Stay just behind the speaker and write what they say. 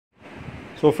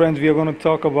So friends, we are going to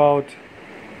talk about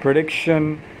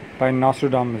prediction by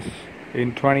Nostradamus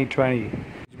in 2020.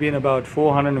 It's been about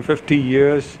 450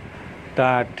 years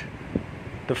that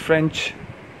the French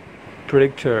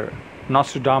predictor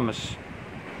Nostradamus,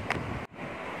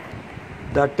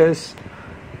 that is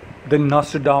the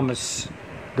Nostradamus,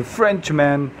 the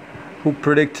Frenchman who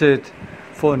predicted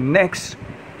for next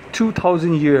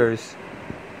 2000 years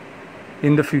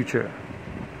in the future,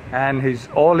 and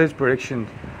all his predictions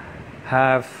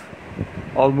have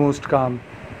almost come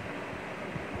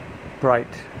right.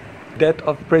 Death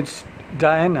of Prince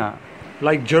Diana,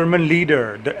 like German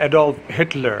leader the Adolf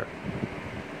Hitler,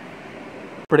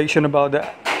 prediction about the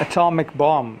atomic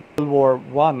bomb, World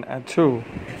War I and II,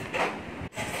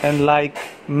 and like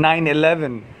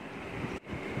 9/11.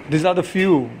 These are the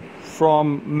few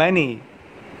from many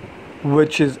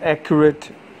which is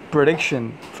accurate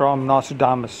prediction from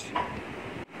Nostradamus.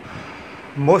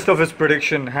 Most of his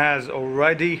prediction has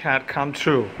already come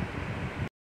true.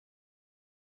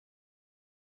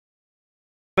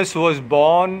 Nostradamus was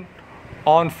born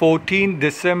on 14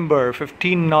 December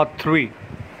 1503.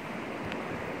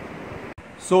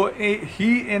 So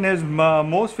he, in his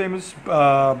most famous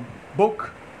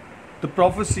book, The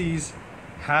Prophecies,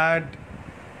 had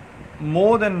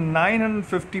more than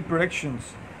 950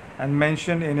 predictions and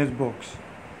mentioned in his books.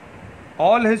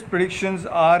 All his predictions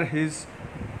are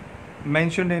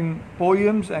mentioned in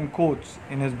poems and quotes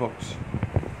in his books.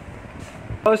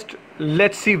 First,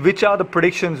 let's see which are the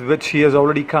predictions which he has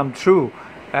already come true,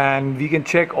 and we can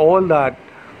check all that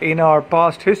in our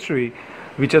past history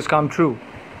which has come true,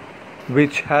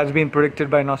 which has been predicted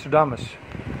by Nostradamus.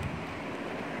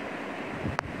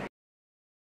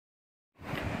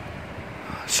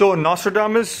 So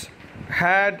Nostradamus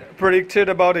had predicted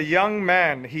about a young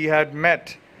man he had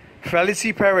met,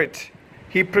 Felicie Parrot.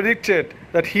 He predicted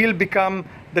that he'll become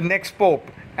the next pope,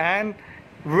 and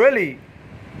really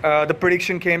the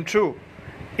prediction came true.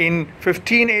 In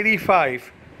 1585,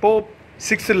 Pope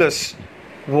Sixtus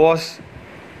was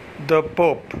the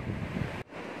pope.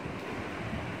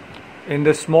 In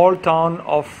the small town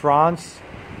of France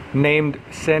named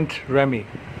Saint-Remy,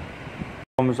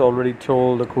 Thomas already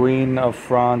told the Queen of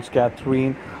France,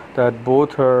 Catherine, that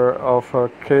both of her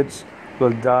kids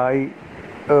will die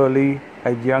early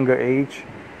at younger age.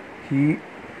 He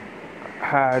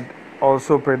had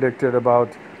also predicted about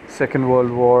Second World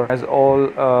War, as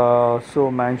also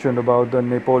mentioned about the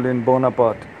Napoleon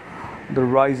Bonaparte, the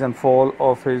rise and fall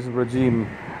of his regime,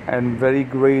 and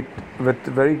with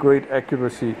very great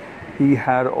accuracy. He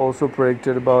had also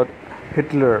predicted about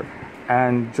Hitler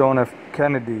and John F.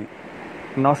 Kennedy.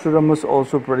 Nostradamus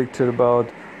also predicted about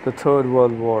the Third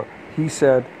World War. He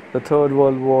said the Third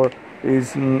World War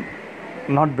is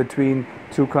not between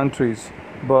two countries,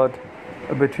 but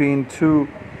between two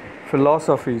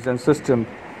philosophies and systems.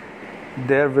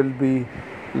 There will be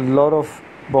a lot of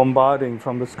bombarding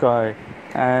from the sky,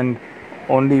 and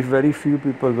only very few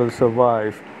people will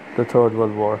survive the Third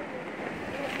World War.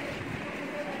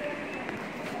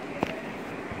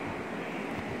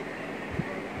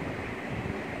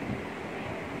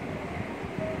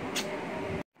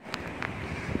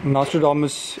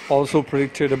 Nostradamus also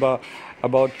predicted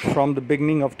about from the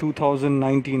beginning of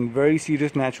 2019, very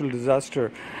serious natural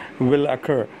disaster will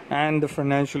occur, and the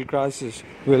financial crisis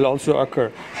will also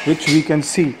occur, which we can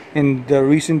see in the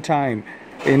recent time.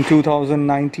 In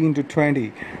 2019 to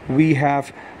 20, we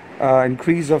have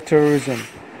increase of terrorism.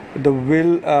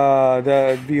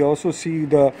 We also see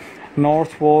the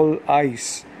North Pole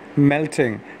ice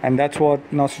melting, and that's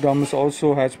what Nostradamus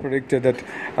also has predicted, that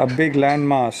a big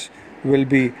landmass will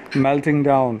be melting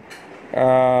down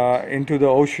into the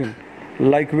ocean,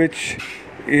 like which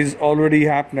is already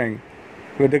happening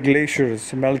with the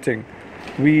glaciers melting.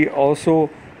 He also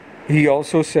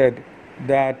said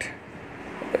that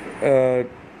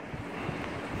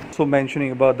also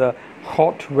mentioning about the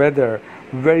hot weather,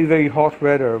 very hot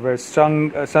weather, where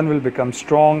sun will become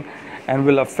strong and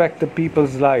will affect the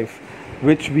people's life,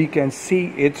 which we can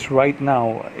see it's right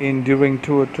now during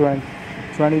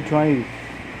 2020.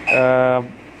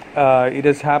 It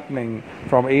is happening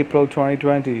from April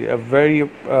 2020, a very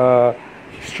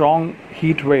strong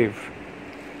heat wave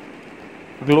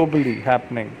globally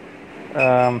happening.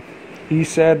 He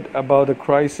said about the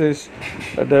crisis,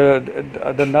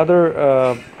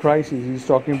 another crisis. He's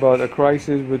talking about a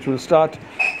crisis which will start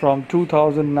from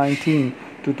 2019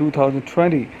 to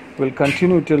 2020, will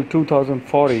continue till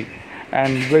 2040,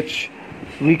 and which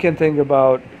we can think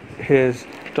about his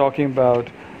talking about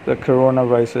the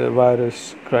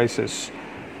coronavirus crisis,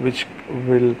 which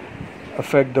will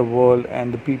affect the world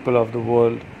and the people of the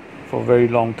world for a very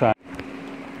long time.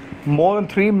 More than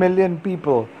 3 million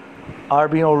people are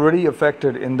being already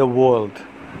affected in the world,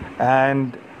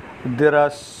 and there are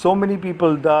so many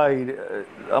people died.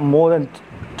 More than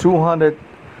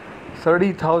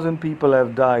 230,000 people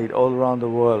have died all around the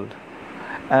world,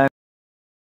 and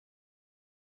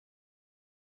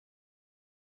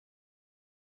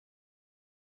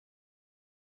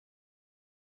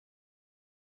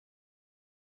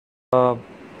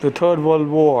the Third World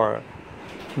War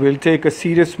will take a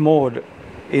serious mode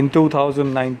in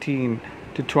 2019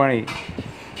 to 20,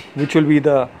 which will be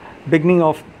the beginning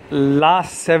of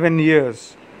last 7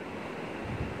 years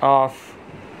of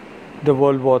the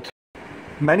World War III.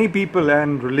 Many people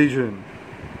and religion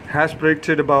has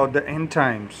predicted about the end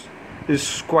times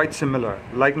is quite similar,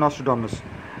 like Nostradamus.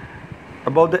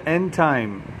 About the end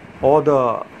time or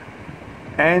the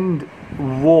end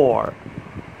war,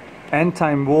 end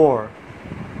time war,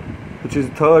 which is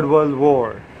Third World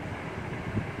War,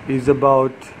 is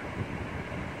about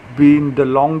being the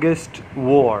longest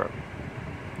war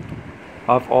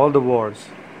of all the wars,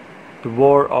 the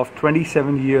war of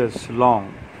 27 years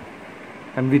long,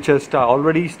 and which has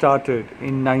already started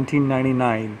in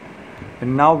 1999,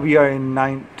 and now we are in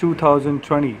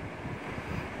 2020,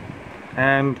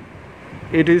 and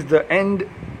it is the end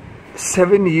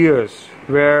 7 years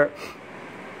where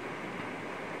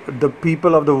the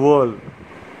people of the world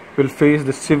will face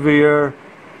the severe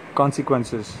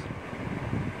consequences,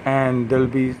 and there will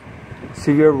be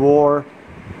severe war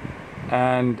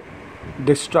and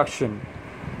destruction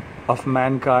of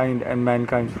mankind and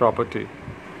mankind's property.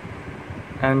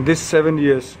 And this 7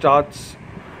 years starts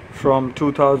from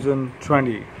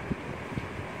 2020,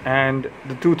 and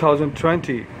the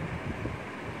 2020,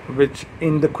 which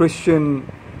in the Christian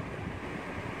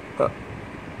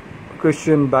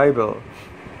Bible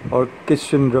or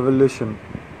Christian revelation,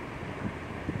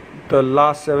 the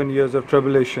last 7 years of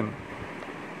tribulation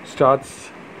starts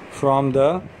from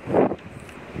the,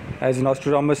 as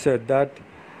Nostradamus said, that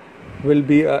will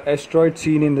be an asteroid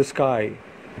seen in the sky,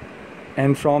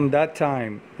 and from that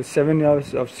time the 7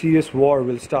 years of serious war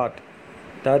will start,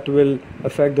 that will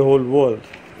affect the whole world,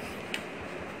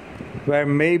 where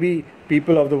maybe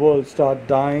people of the world start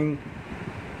dying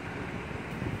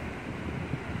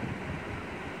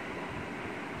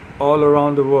all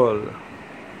around the world,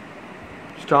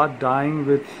 start dying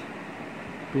with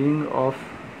being of,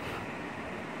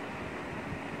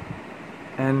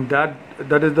 and that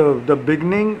is the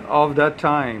beginning of that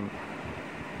time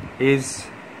is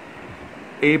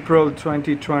April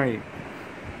 2020.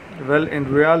 Well,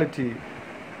 in reality,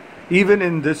 even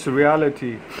in this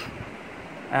reality,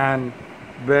 and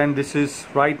when this is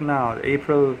right now,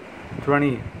 April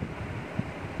 20,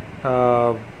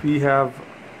 we have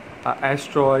an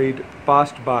asteroid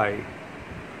passed by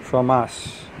from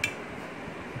us.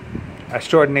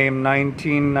 Asteroid named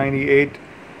 1998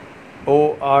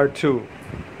 OR2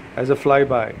 as a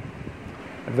flyby,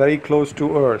 very close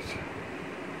to Earth.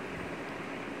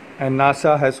 And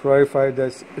NASA has clarified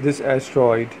that this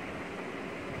asteroid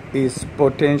is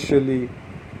potentially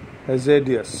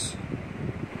hazardous,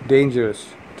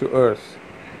 dangerous to Earth.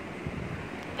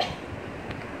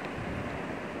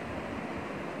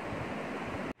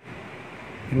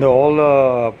 In the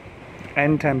all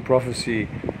end time prophecy,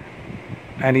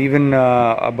 and even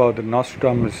about the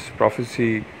Nostradamus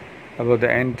prophecy about the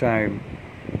end time,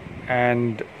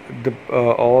 and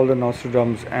all the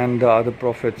Nostradamus and the other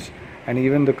prophets, and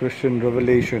even the Christian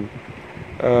revelation,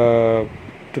 the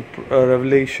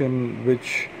revelation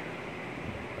which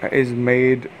is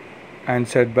made and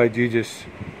said by Jesus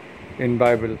in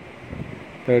Bible,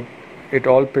 that it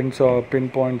all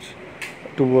pinpoints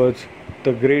towards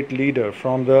the great leader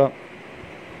from the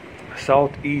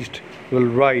southeast will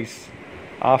rise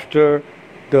after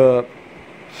the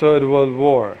Third World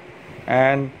War,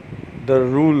 and the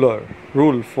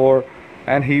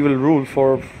he will rule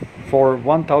for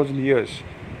 1,000 years.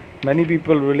 Many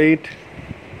people relate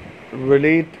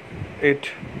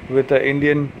it with the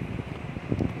Indian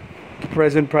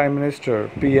present Prime Minister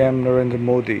PM Narendra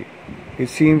Modi. It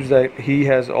seems that he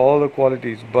has all the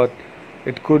qualities, but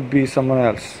it could be someone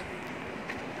else.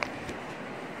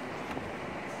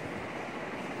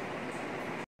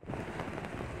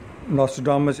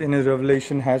 Nostradamus in his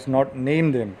revelation has not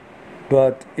named him,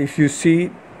 but if you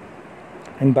see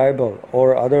in Bible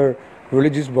or other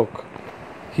religious book,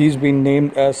 he's been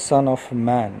named as Son of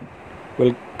Man.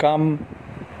 Will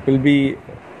be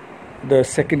the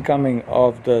second coming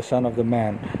of the Son of the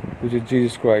Man, which is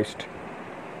Jesus Christ,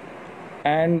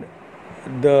 and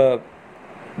the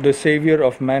Savior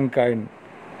of mankind.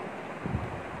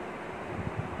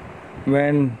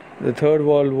 When the Third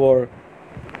World War,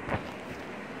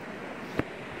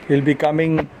 he'll be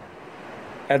coming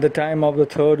at the time of the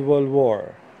Third World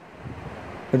War,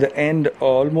 the end,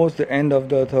 almost the end of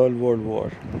the Third World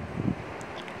War.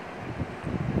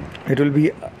 It will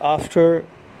be after,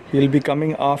 he'll be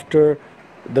coming after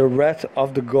the wrath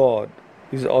of the God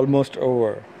is almost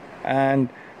over, and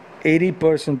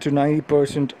 80% to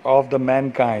 90% of the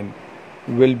mankind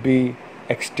will be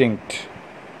extinct.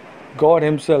 God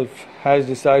himself has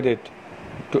decided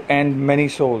to end many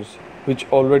souls which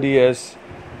already has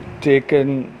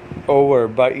taken over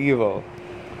by evil.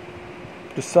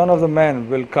 The Son of the Man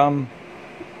will come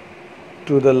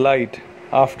to the light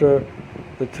after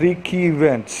the three key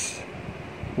events.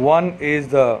 One is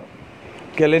the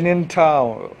Galilean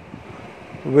town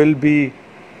will be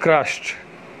crushed.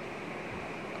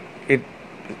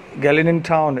 Galilean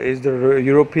town is the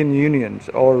European Union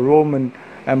or Roman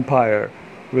Empire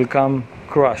will come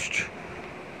crushed.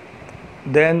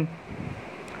 Then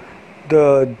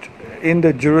in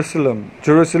the Jerusalem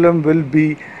will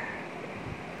be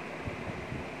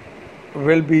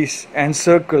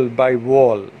encircled by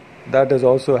wall. That has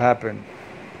also happened.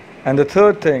 And the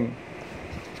third thing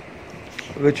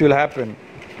which will happen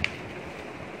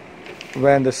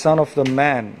when the Son of the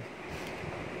Man,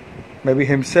 maybe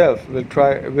himself,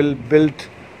 will build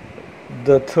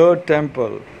the third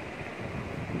temple,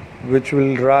 which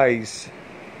will rise.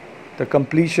 The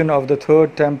completion of the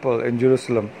third temple in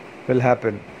Jerusalem will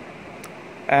happen,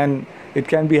 and it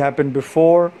can be happen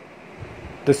before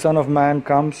the Son of Man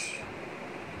comes,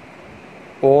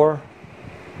 or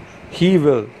he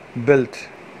will build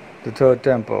the third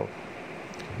temple.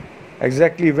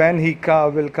 Exactly when he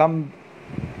will come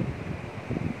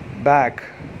back,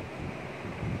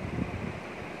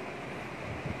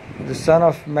 the Son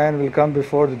of Man will come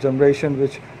before the generation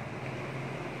which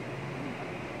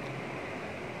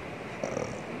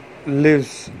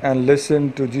lives and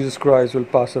listen to Jesus Christ will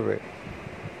pass away.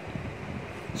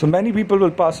 So many people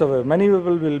will pass away. Many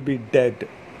people will be dead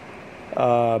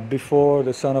before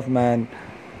the Son of Man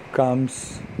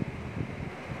comes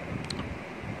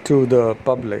to the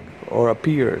public or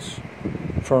appears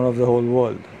in front of the whole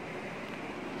world.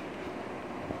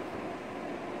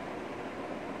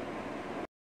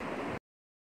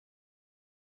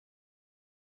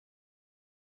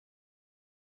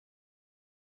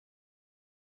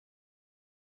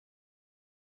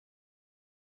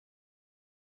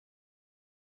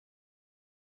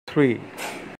 Three.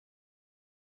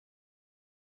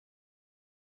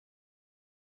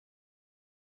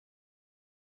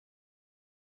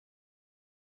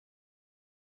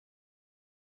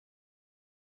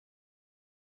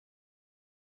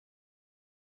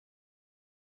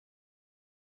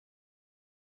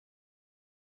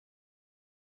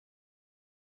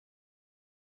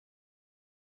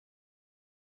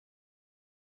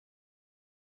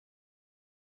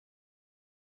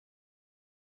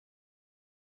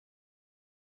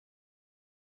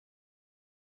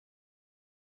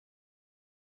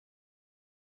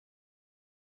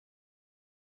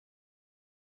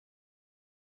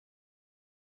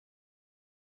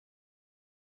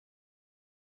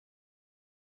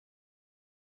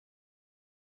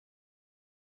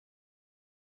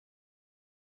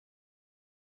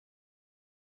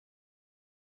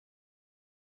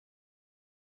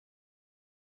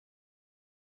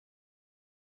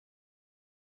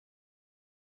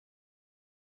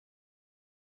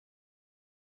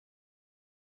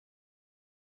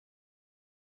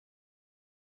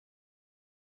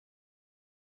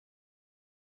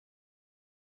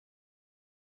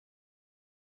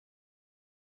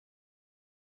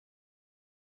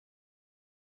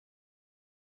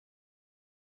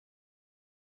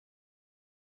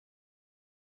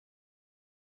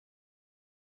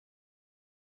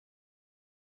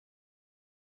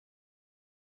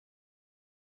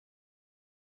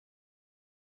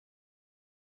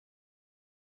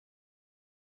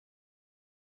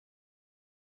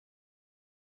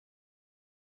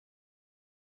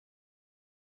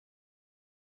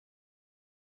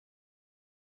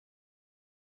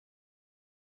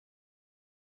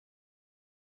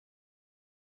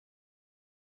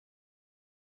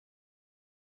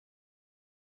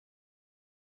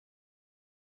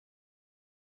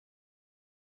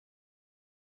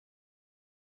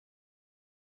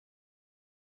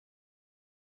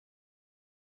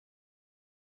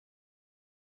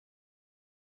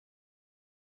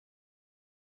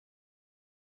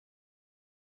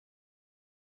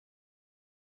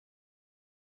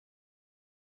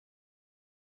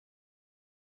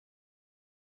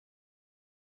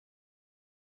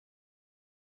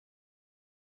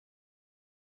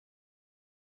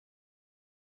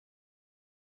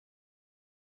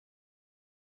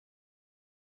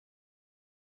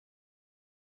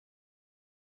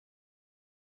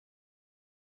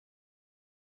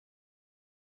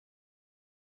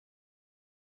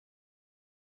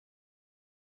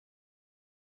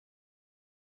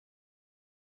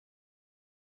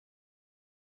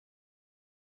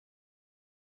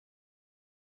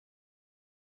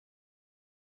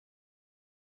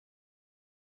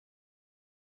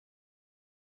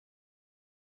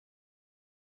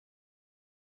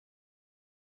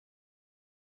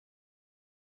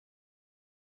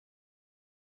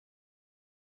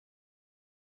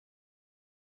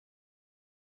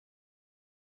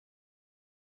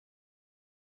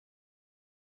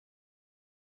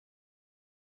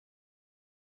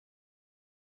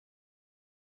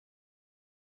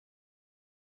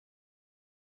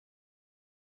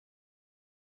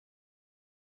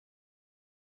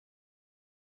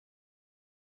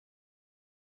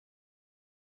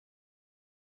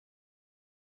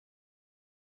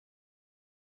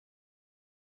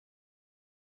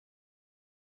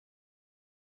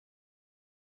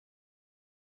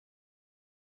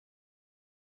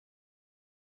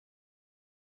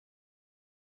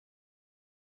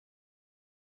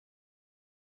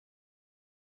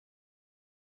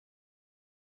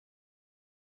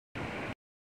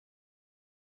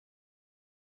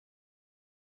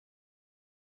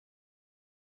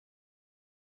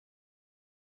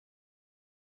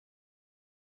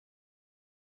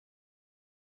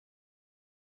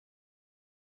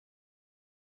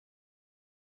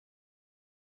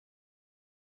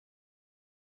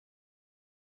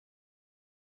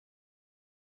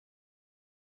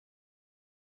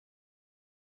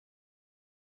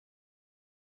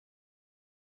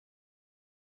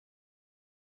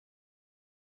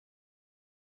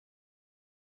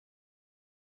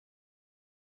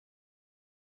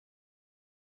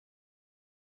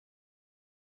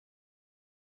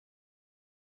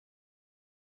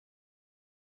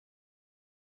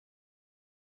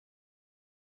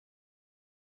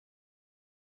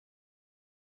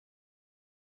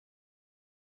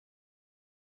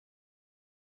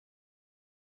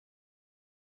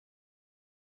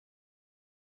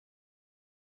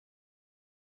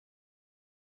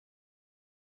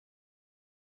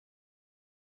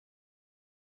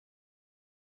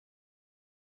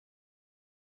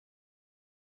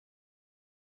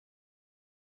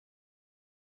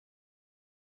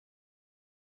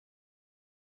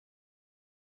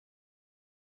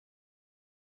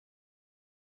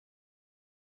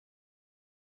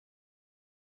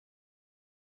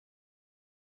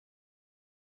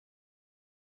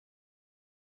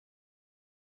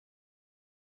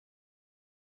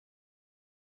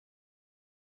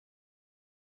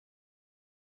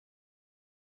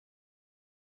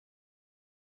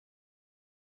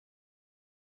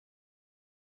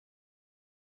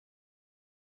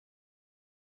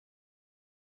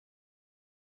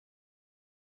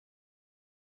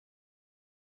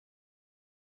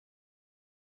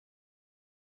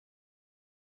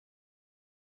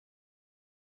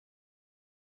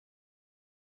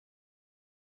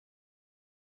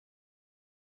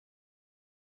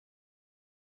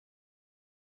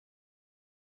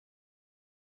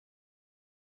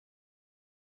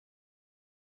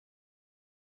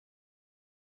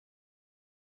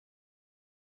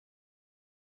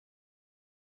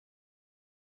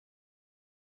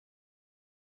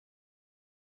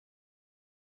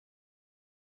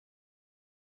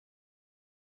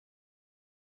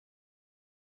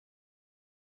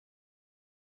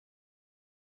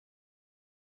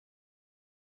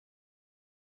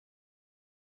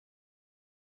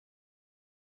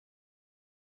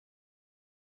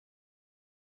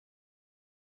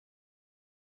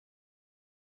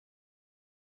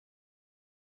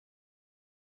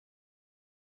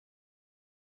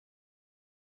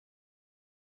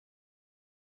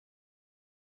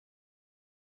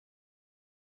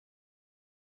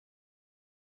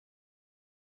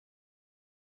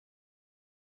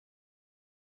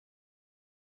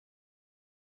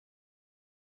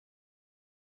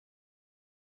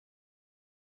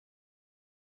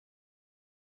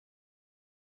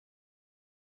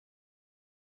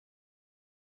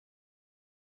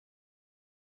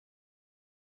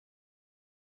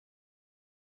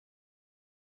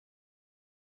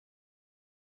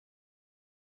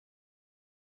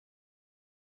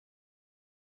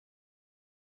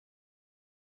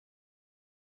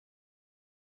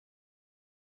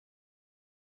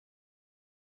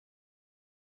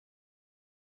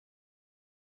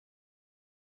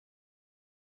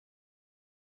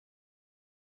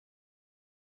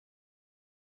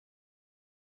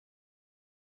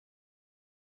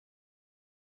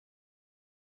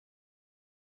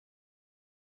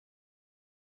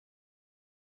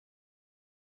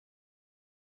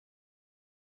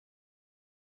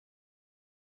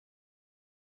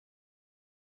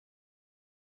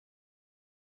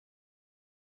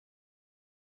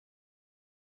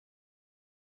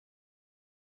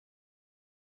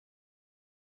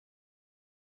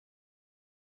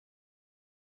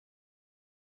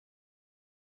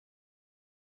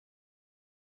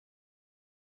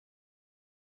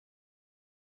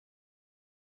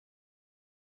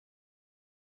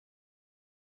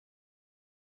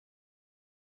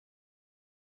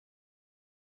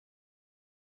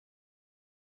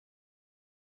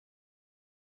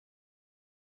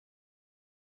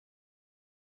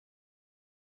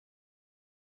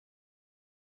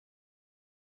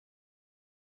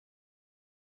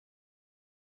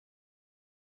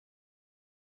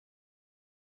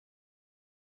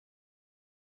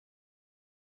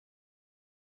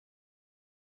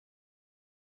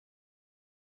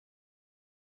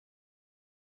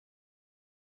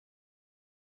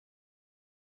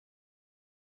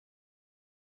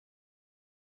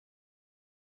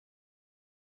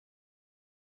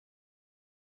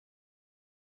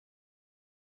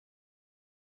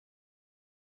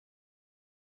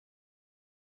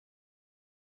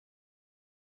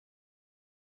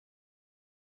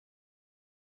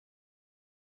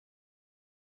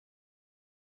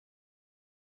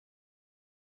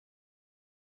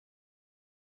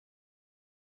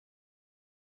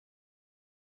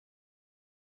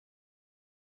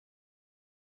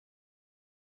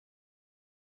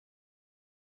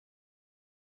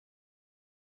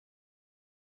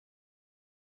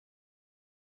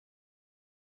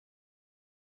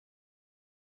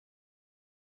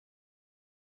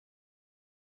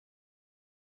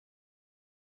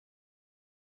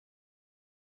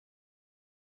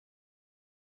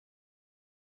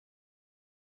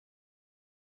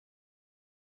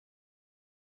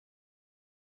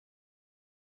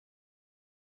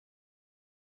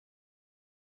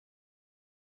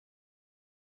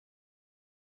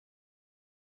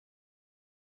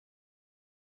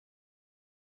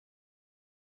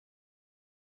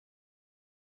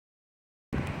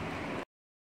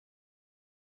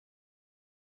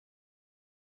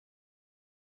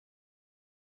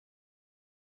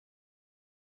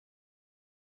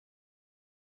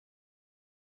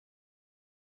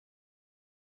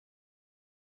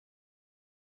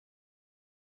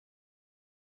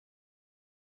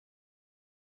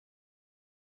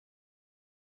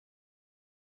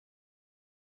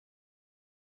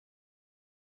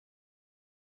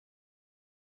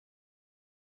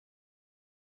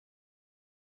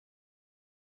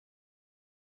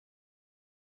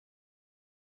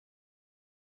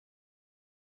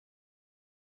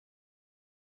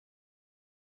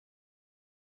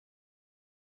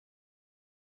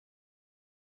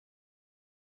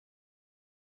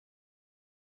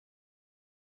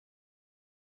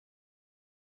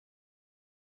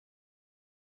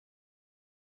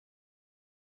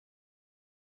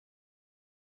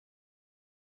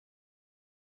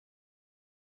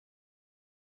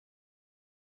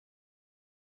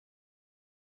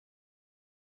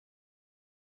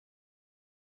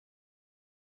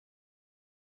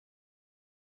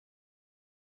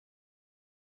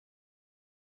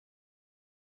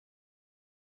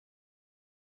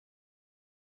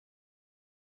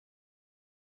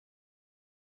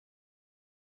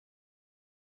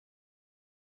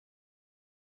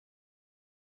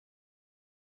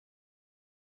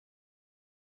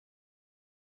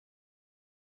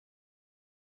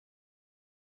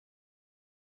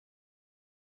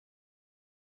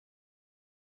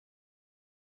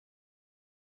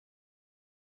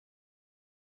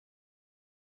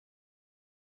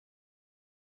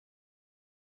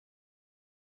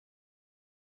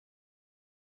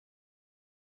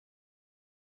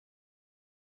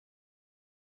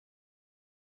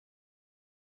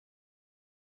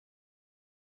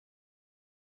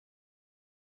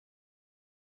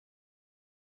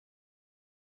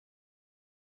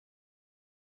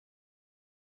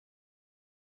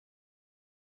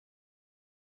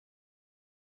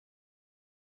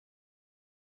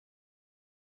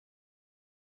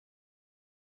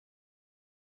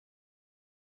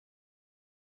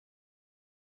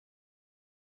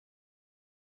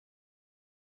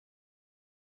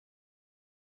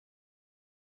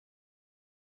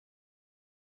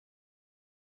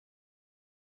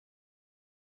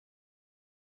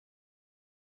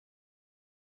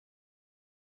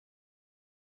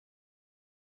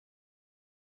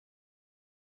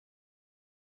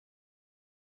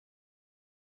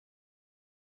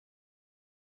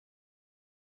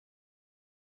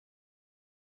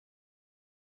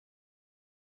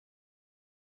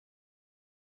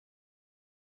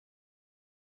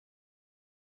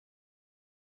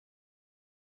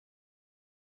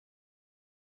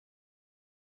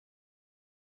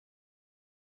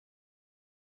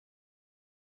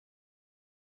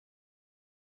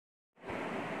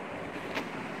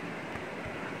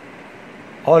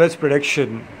 all his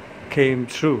prediction came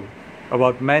true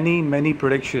about many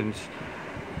predictions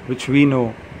which we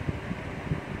know,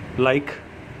 like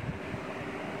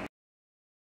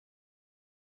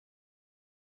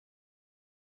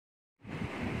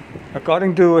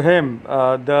according to him,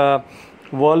 the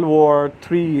World War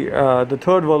III, the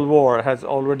Third World War has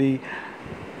already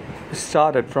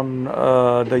started from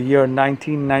the year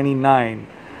 1999,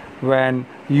 when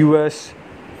US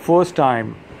first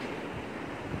time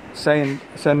sent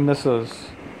missiles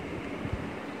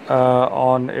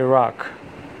on Iraq,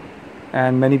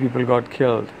 and many people got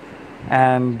killed,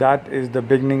 and that is the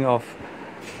beginning of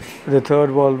the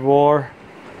Third World War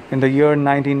in the year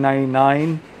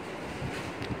 1999,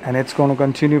 and it's going to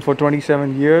continue for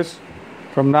 27 years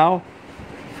from now,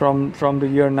 from the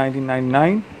year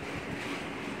 1999.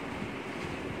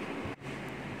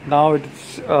 Now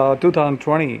it's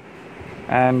 2020,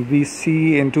 and we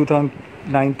see in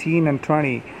 2019 and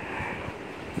 20,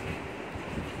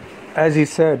 as he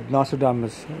said,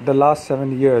 Nostradamus, the last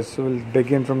 7 years will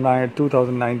begin from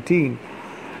 2019,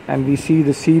 and we see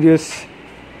the serious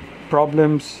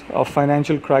problems of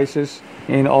financial crisis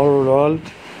in our world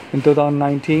in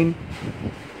 2019.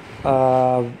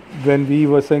 When we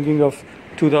were thinking of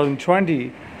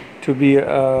 2020 to be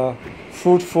a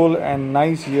fruitful and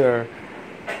nice year,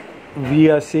 we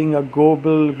are seeing a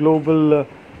global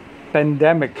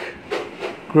pandemic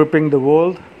gripping the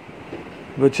world,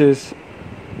 which is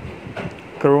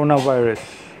coronavirus,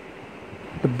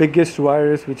 the biggest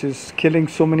virus which is killing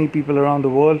so many people around the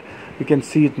world. We can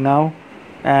see it now,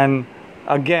 and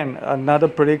again another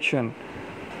prediction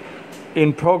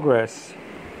in progress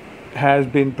has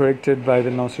been predicted by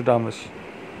the Nostradamus.